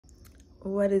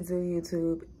What it do,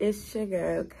 YouTube? It's your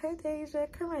girl,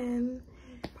 Kadasia Corinne,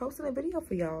 posting a video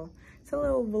for y'all. It's a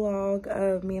little vlog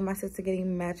of me and my sister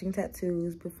getting matching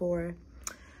tattoos before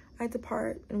I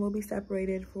depart, and we'll be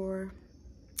separated for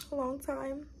a long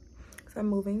time because I'm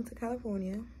moving to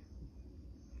California.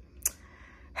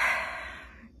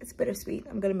 It's bittersweet.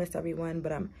 I'm gonna miss everyone,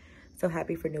 but I'm so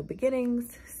happy for new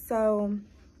beginnings. So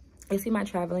you'll see my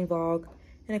traveling vlog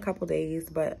in a couple days,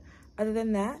 but other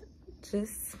than that,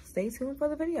 just stay tuned for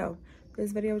the video.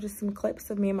 This video is just some clips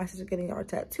of me and my sister getting our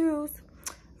tattoos.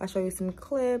 I'll show you some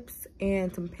clips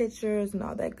and some pictures and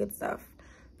all that good stuff.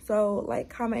 So like,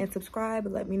 comment, and subscribe,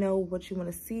 and let me know what you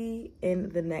want to see in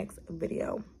the next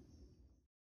video.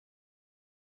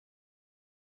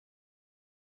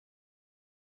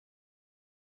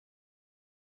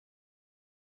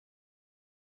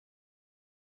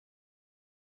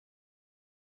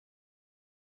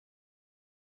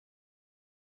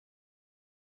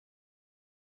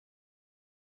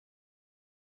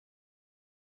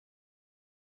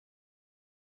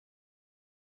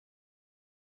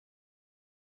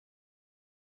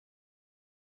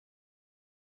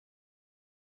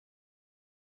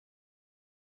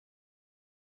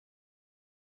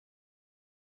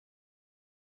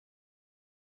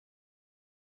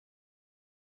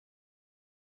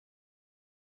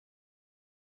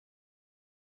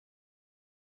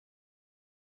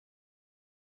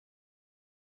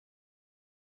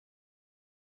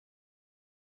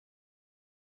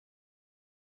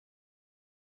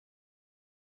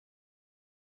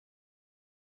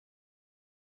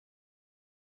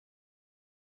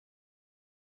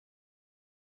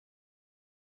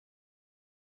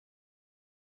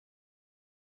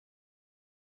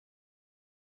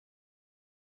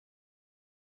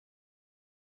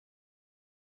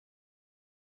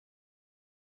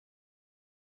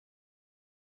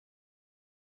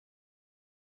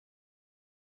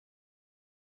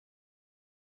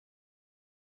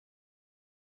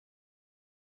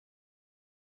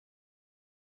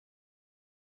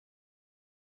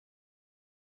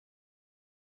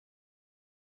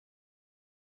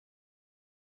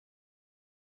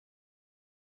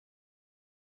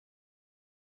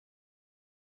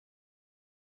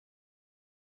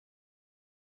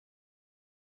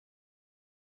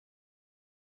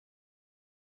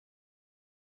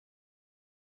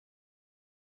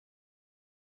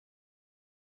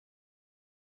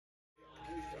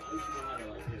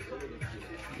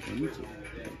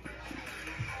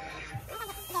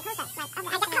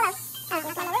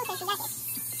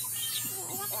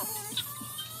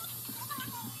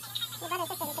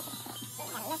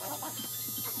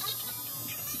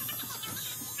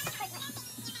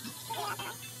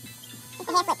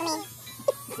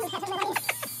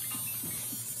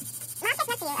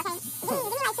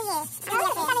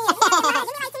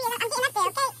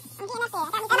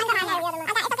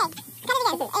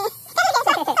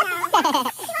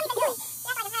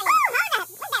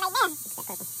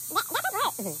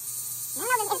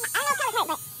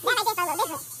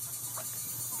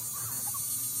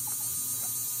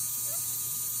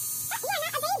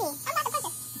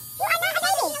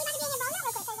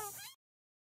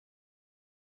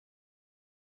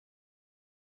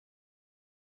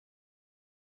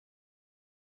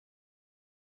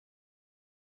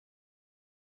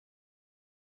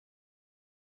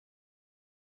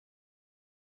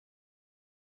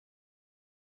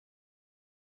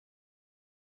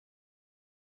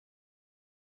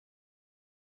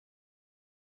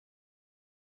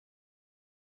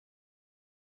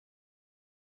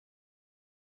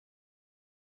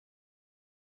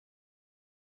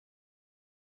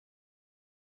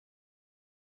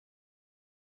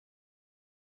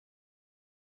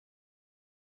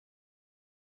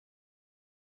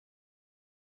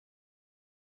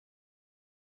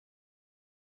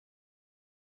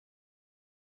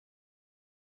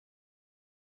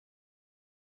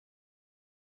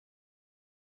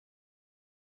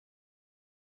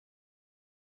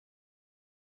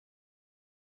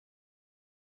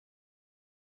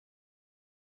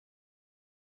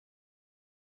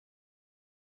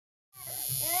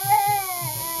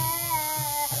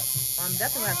 I'm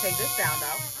definitely gonna take this sound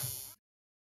out.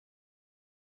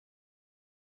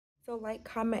 So like,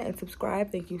 comment, and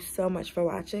subscribe. Thank you so much for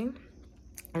watching,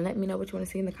 and let me know what you want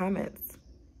to see in the comments.